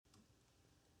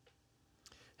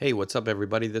Hey, what's up,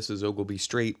 everybody? This is Ogilby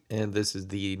Straight, and this is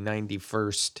the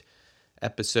 91st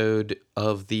episode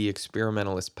of the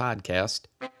Experimentalist podcast.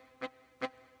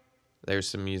 There's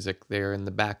some music there in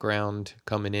the background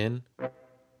coming in.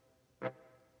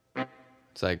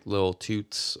 It's like little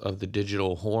toots of the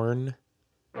digital horn.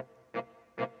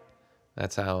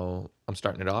 That's how I'm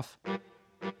starting it off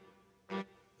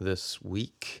this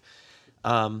week.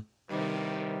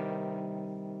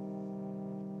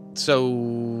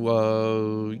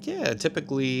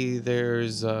 Typically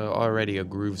there's already a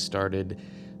groove started.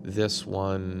 This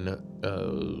one,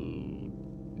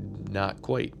 not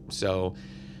quite. So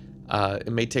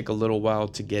it may take a little while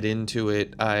to get into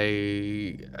it.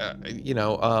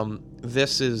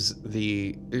 This is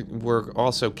we're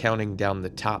also counting down the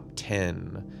top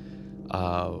 10,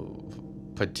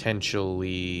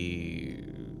 potentially.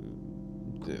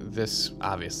 This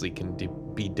obviously can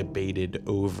be debated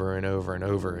over and over and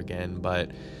over again,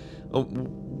 but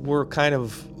we're kind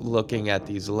of looking at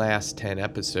these last 10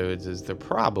 episodes as they're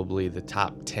probably the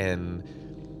top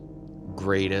 10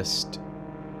 greatest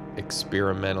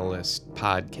experimentalist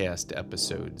podcast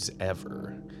episodes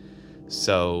ever.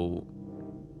 So,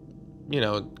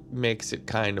 it makes it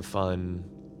kind of fun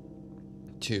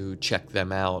to check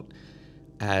them out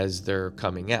as they're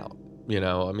coming out.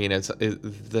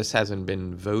 This hasn't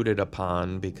been voted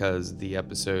upon because the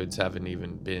episodes haven't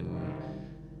even been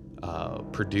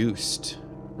produced,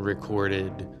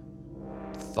 recorded,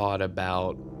 thought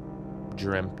about,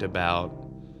 dreamt about.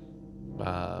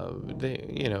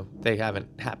 They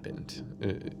haven't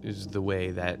happened, is the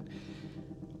way that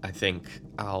I think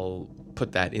I'll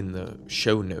put that in the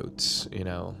show notes,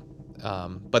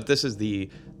 But this is the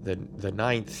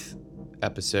ninth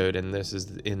episode, and this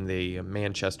is in the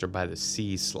Manchester by the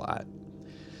Sea slot.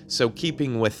 So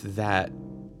keeping with that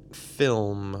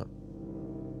film,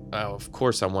 of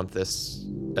course I want this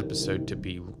episode to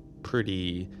be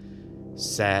pretty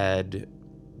sad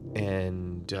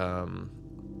and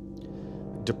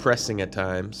depressing at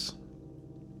times.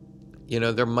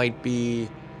 There might be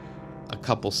a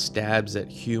couple stabs at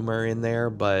humor in there,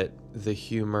 but the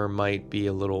humor might be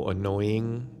a little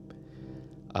annoying,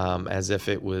 as if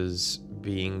it was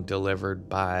being delivered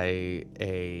by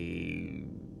a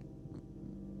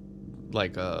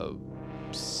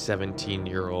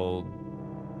 17-year-old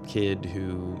kid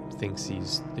who thinks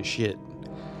he's the shit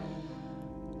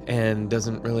and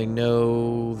doesn't really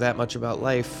know that much about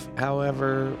life.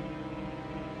 However,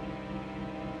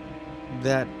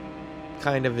 that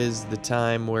kind of is the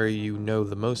time where you know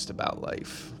the most about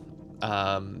life.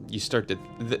 You start to,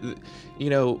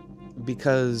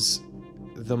 because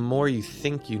the more you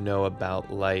think you know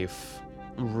about life,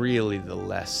 really the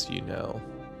less you know.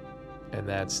 And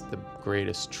that's the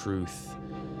greatest truth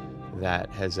that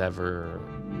has ever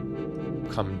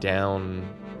come down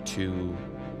to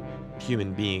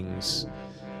human beings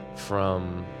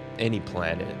from any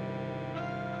planet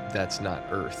that's not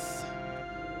Earth.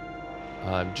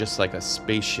 Just like a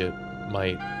spaceship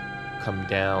might come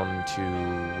down to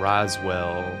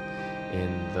Roswell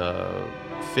in the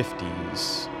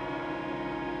 50s,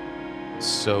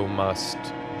 so must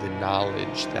the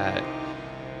knowledge that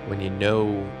when you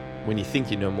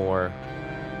think you know more,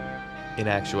 in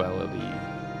actuality,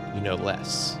 you know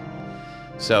less.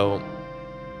 So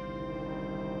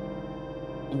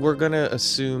we're going to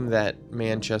assume that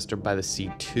Manchester by the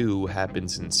Sea 2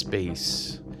 happens in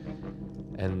space,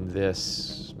 and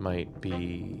this might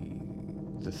be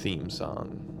the theme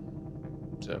song.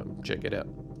 So check it out.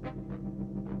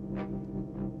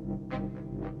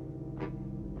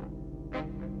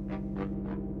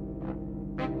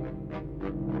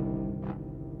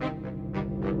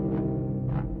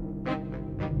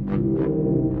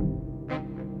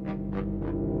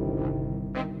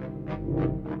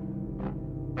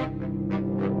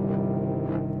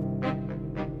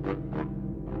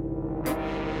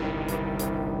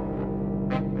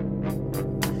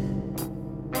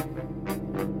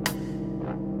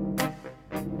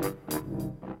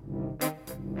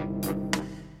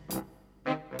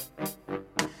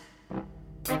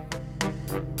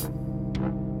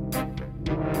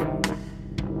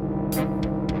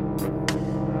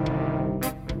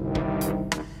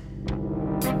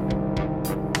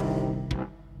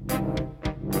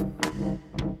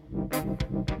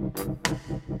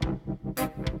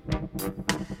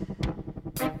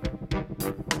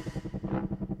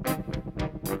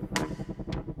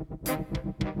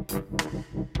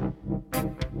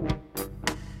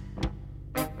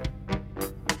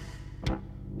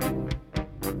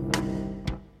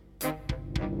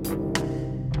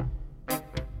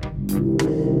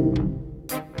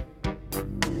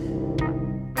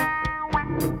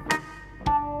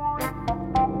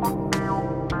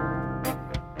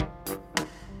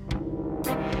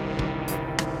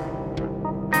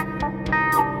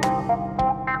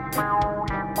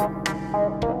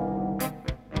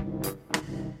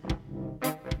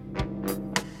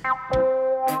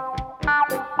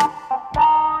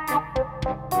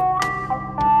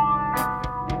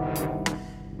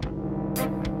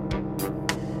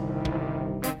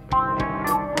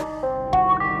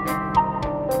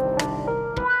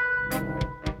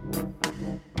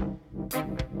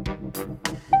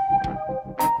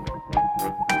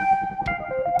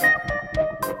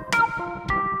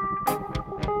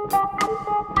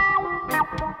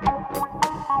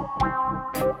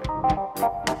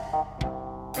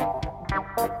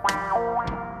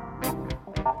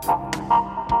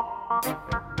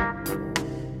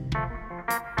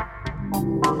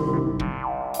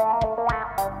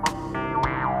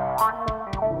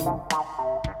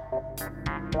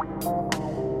 So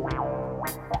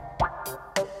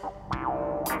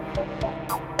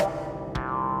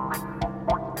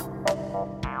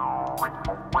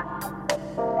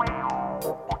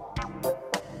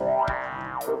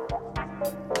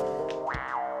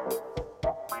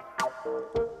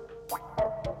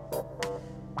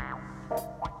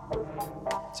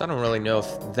I don't really know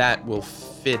if that will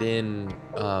fit in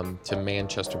to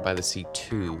Manchester by the Sea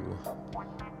 2,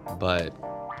 but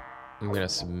I'm going to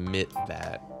submit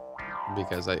that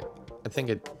because I think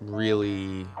it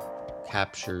really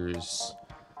captures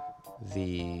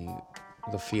the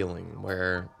feeling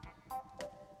where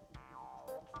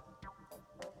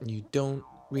you don't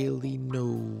really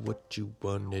know what you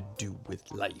want to do with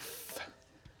life.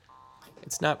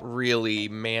 It's not really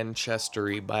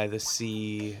Manchestery by the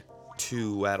Sea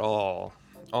 2 at all.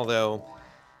 Although,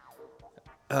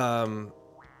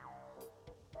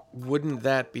 wouldn't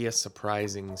that be a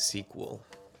surprising sequel?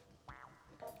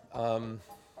 I'm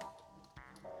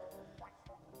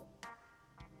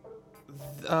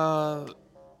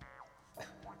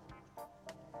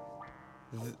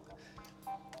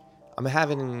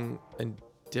having a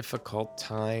difficult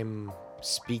time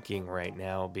speaking right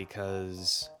now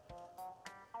because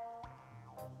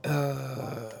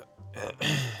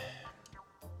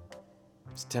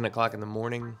it's 10 o'clock in the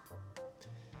morning.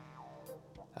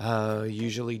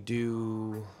 Usually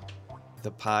do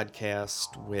the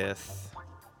podcast with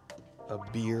a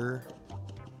beer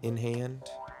in hand.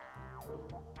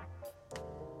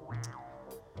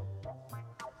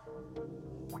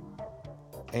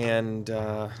 And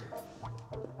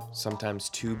sometimes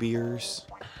 2 beers.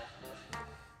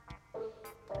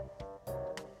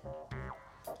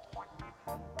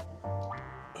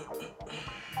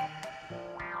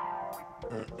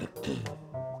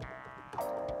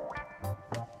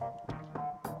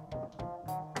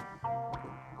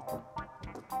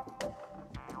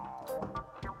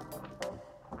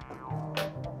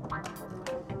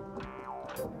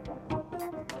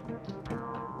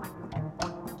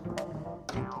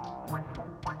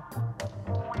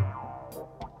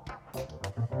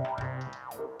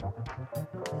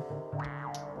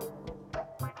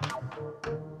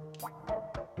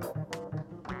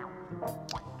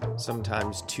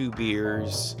 Sometimes 2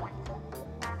 beers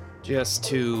just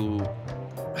to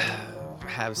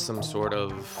have some sort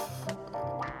of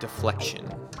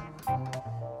deflection.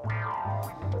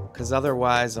 Because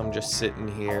otherwise I'm just sitting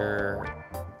here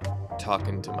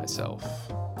talking to myself.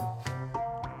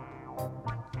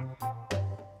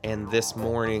 And this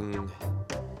morning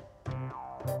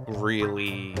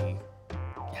really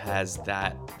has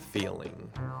that feeling.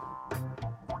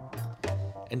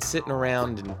 And sitting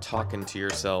around and talking to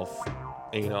yourself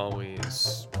ain't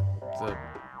always the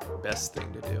best thing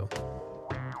to do.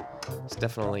 It's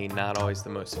definitely not always the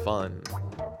most fun.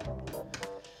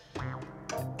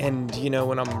 And,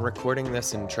 when I'm recording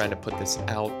this and trying to put this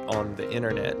out on the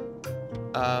internet,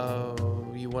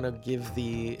 you want to give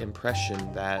the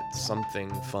impression that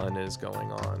something fun is going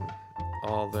on.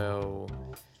 Although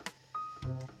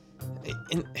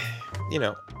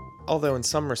in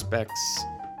some respects,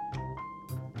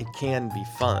 it can be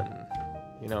fun.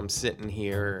 I'm sitting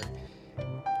here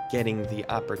getting the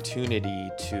opportunity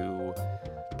to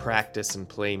practice and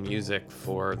play music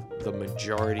for the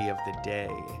majority of the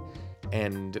day.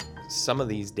 And some of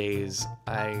these days,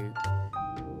 I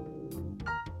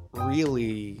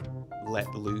really let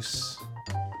loose.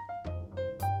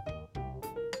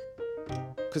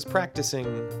 Because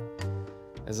practicing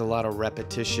is a lot of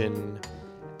repetition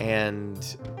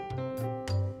and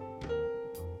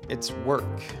it's work.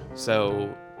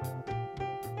 So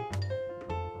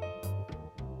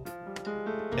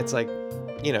it's like,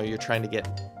 you're trying to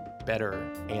get better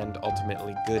and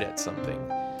ultimately good at something.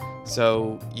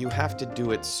 So you have to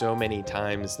do it so many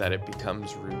times that it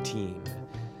becomes routine.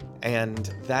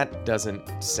 And that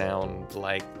doesn't sound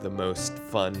like the most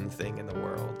fun thing in the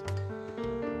world.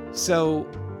 So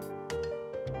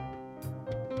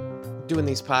doing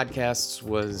these podcasts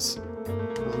was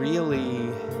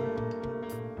really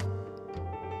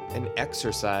an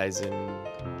exercise in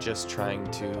just trying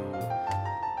to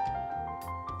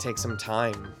take some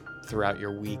time throughout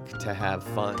your week to have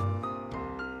fun.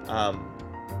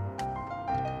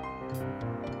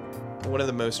 One of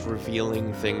the most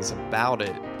revealing things about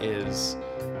it is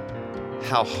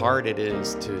how hard it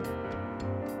is to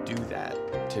do that,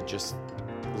 to just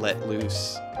let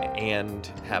loose and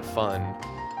have fun.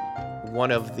 One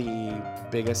of the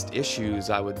biggest issues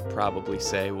I would probably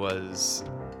say was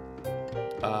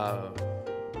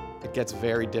it gets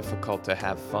very difficult to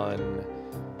have fun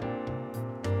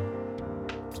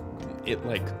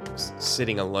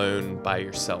sitting alone by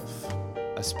yourself,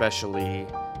 especially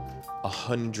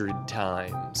 100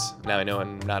 times. Now, I know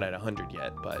I'm not at 100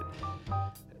 yet, but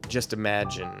just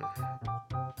imagine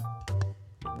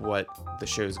what the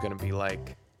show's going to be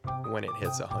like when it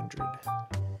hits 100.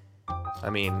 I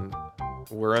mean,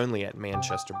 we're only at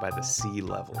Manchester by the sea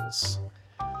levels.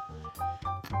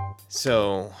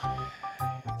 So,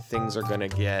 things are going to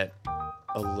get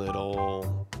a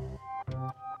little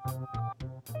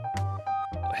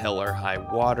hell or high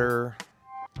water.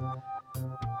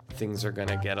 Things are going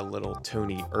to get a little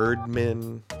Tony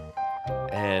Erdman.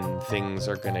 And things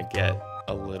are going to get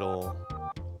a little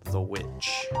The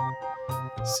Witch.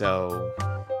 So,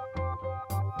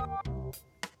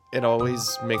 it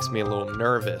always makes me a little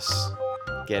nervous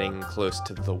getting close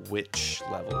to The Witch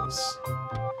levels.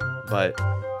 But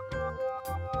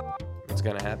it's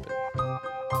going to happen.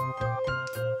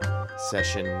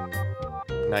 Session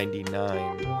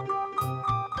 99.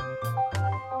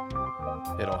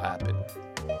 It'll happen.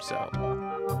 So.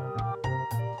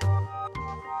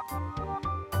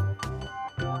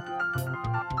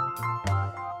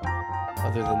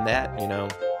 Other than that,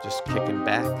 just kicking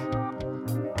back,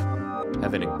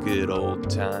 having a good old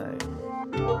time.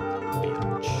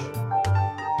 Beach.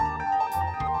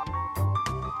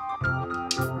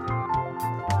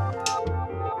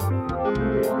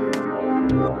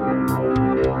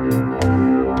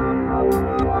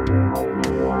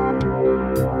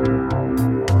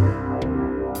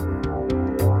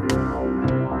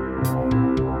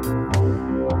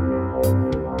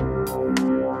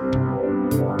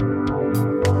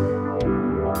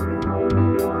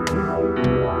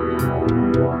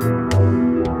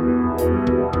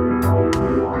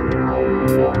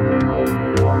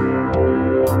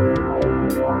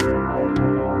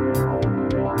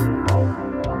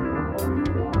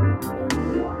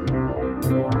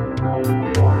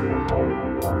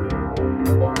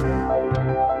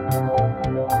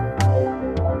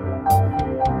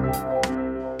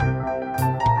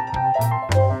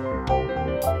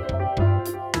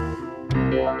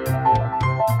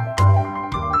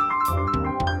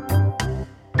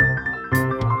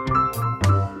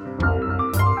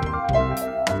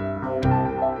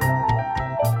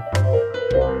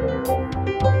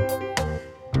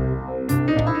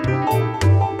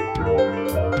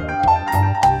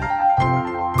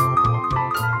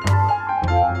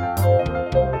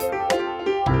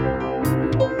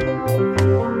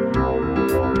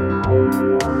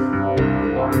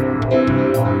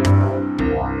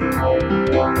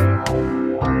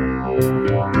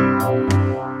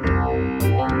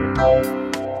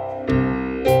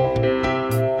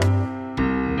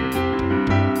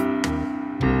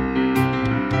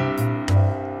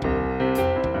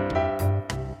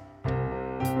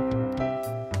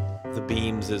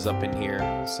 Is up in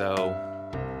here, so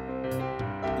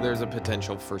there's a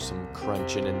potential for some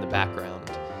crunching in the background.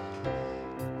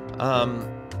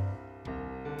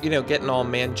 Getting all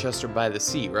Manchester by the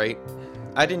sea, right?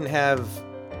 I didn't have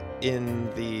in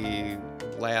the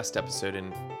last episode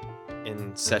in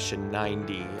session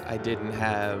 90, I didn't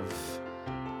have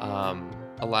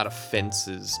a lot of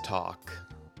fences talk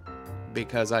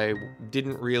because I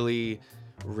didn't really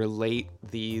relate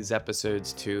these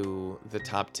episodes to the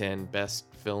top 10 best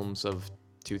films of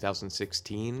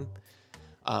 2016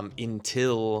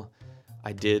 until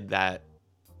I did that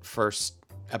first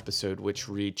episode, which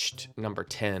reached number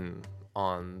 10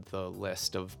 on the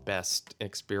list of best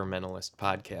experimentalist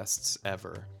podcasts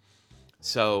ever.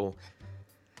 So,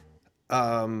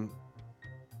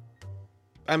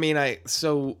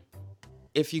 so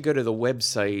if you go to the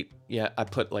website, I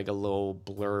put like a little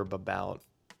blurb about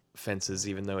fences,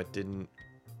 even though it didn't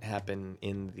happen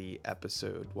in the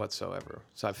episode whatsoever.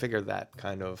 So I figured that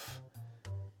kind of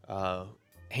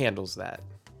handles that.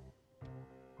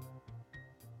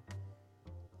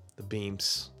 The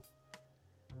Beams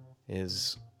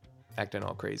is acting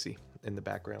all crazy in the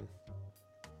background.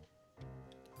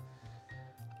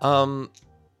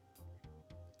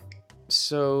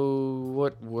 So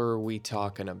what were we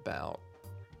talking about?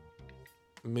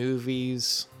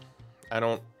 Movies. I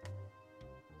don't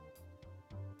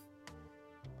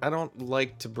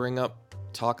like to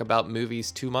talk about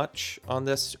movies too much on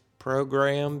this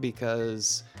program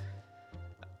because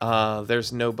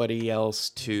there's nobody else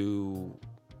to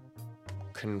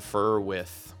confer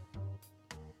with.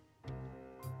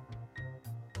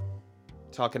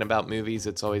 Talking about movies,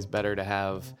 it's always better to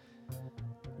have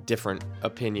different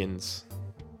opinions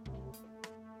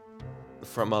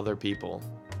from other people.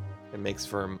 It makes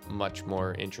for a much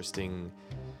more interesting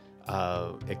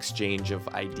exchange of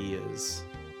ideas.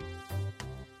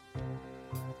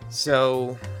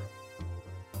 So,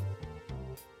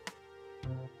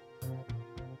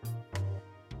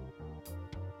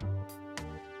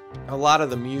 a lot of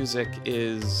the music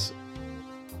is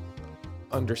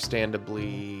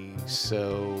understandably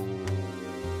so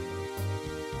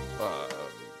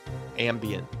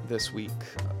ambient this week.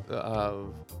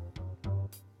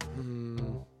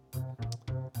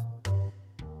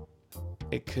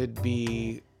 It could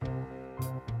be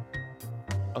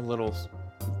a little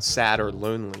sad or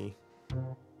lonely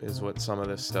is what some of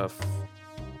this stuff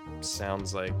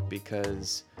sounds like,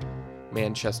 because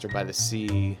Manchester by the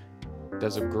Sea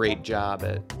does a great job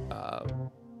at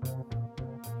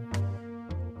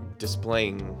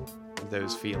displaying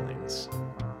those feelings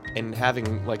and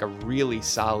having like a really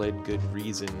solid good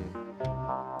reason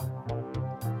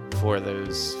for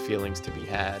those feelings to be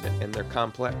had, and they're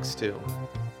complex too,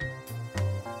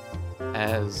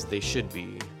 as they should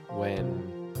be when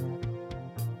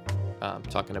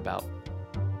talking about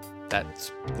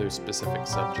those specific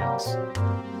subjects.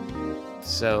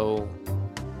 So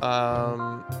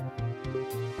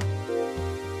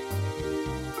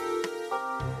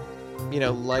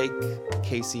like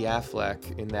Casey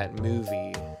Affleck in that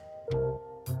movie,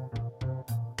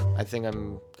 I think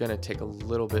I'm gonna take a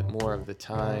little bit more of the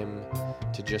time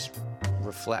to just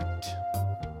reflect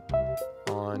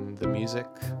on the music,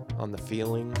 on the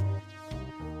feeling,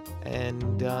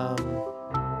 and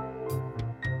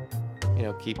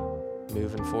keep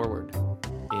moving forward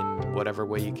in whatever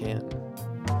way you can.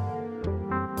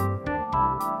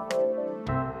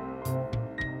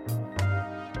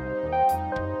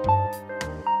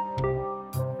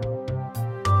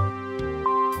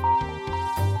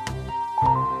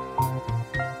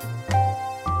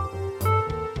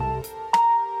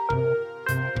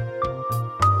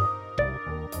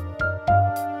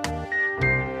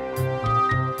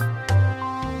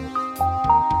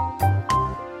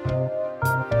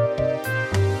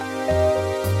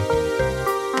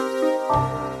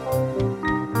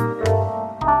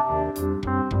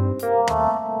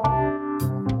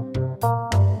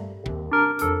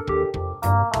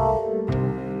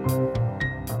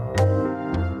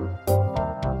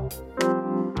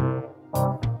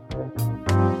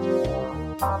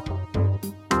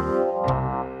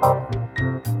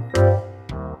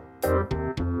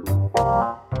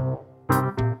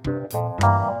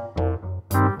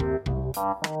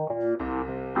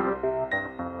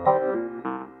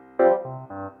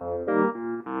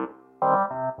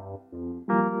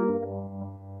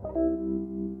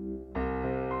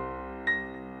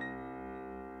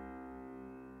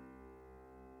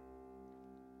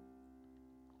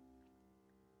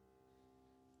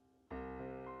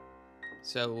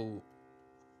 So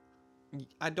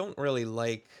I don't really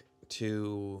like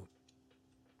to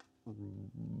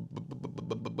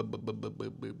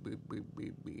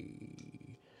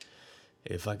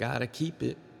if I gotta keep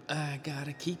it, I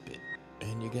gotta keep it.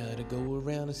 And you gotta go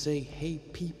around and say, hey,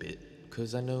 peep it.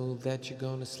 'Cause I know that you're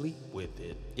gonna sleep with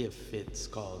it if it's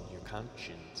called your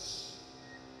conscience.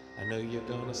 I know you're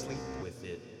gonna sleep with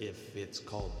it if it's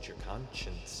called your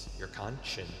conscience. Your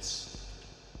conscience.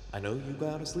 I know you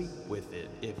gotta sleep with it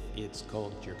if it's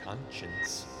called your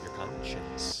conscience. Your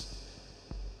conscience.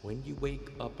 When you wake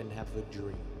up and have a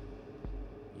dream,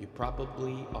 you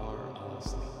probably are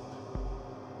asleep.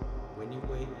 When you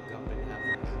wake up and have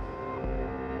a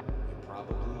dream, you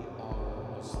probably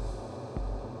are asleep.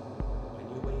 When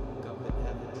you wake up and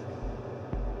have a dream,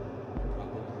 you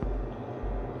probably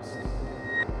are asleep.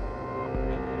 When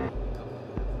you wake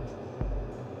up and have a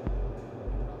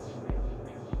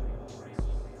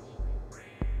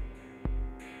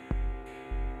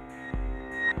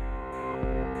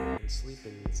dream, and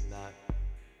sleeping is not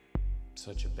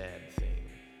such a bad thing.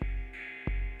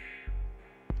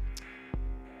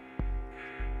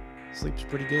 Sleep's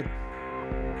pretty good.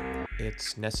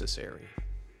 It's necessary.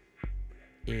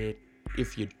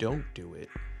 If you don't do it,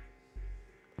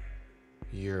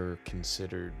 you're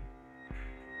considered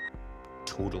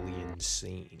totally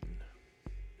insane.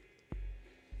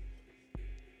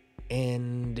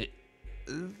 And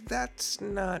that's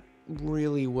not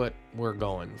really what we're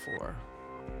going for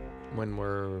when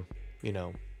we're,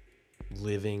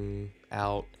 living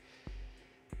out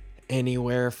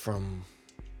anywhere from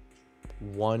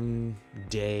 1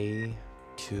 day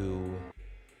to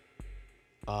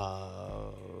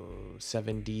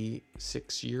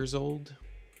 76 years old.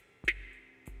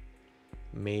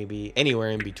 Maybe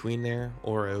anywhere in between there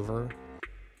or over.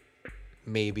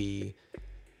 Maybe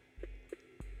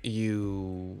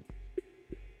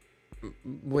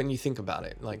when you think about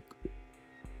it, like,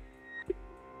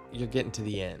 you're getting to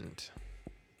the end.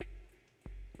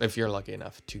 If you're lucky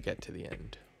enough to get to the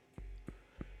end.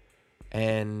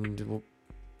 And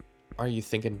are you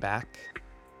thinking back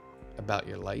about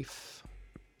your life?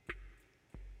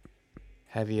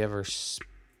 Have you ever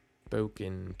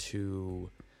spoken to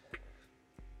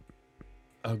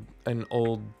an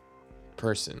old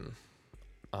person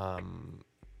on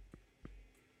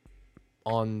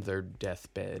their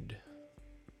deathbed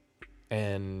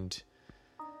and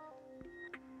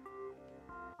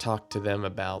talk to them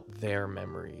about their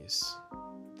memories?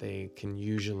 They can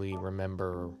usually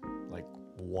remember like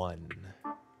one,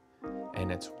 and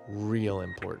it's real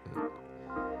important.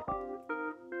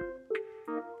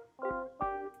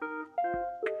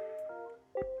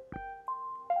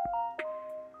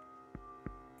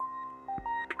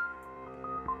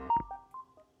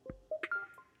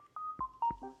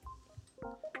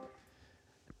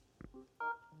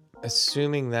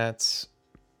 Assuming that's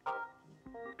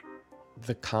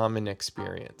the common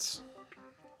experience,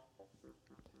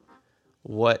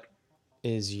 what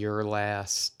is your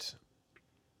last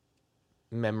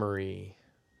memory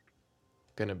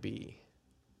gonna be?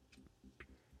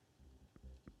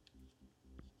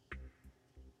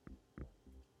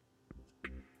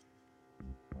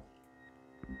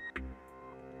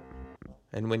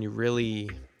 And when you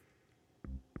really,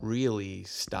 really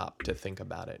stop to think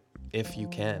about it, if you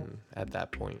can at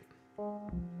that point,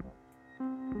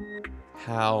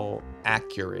 how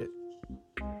accurate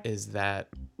is that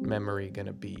memory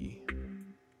gonna be?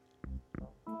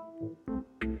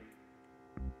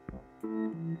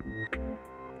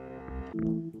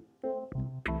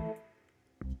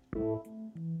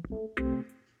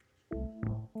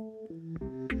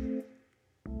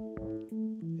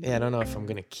 Yeah, I don't know if I'm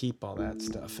gonna keep all that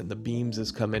stuff. And the beams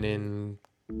is coming in,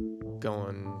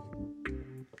 going,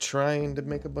 trying to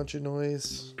make a bunch of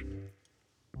noise.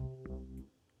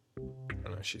 I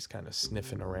don't know, she's kind of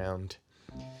sniffing around.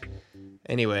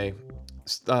 Anyway,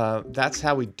 that's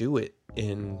how we do it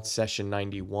in session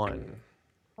 91.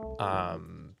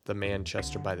 The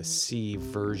Manchester by the Sea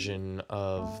version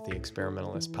of the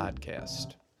Experimentalist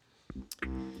podcast.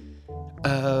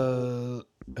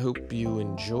 Hope you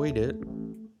enjoyed it.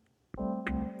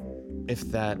 If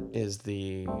that is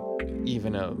the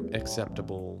even a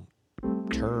acceptable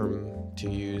term to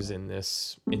use in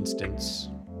this instance.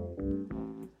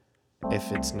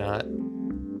 If it's not,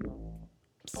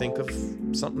 think of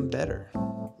something better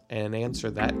and answer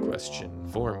that question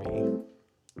for me.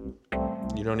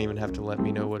 You don't even have to let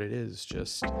me know what it is.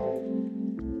 Just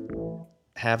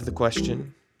have the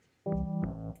question,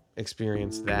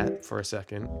 experience that for a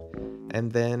second, and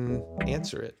then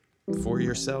answer it for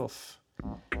yourself.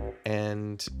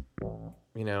 And,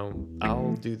 you know,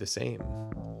 I'll do the same.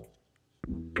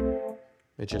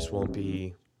 It just won't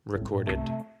be recorded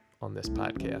on this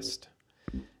podcast.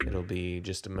 It'll be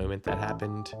just a moment that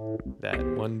happened that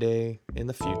one day in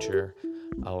the future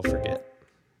I'll forget.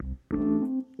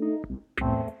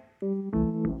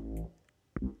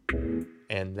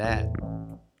 And that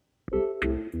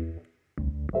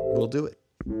will do it.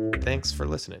 Thanks for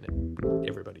listening,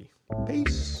 everybody.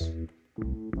 Peace.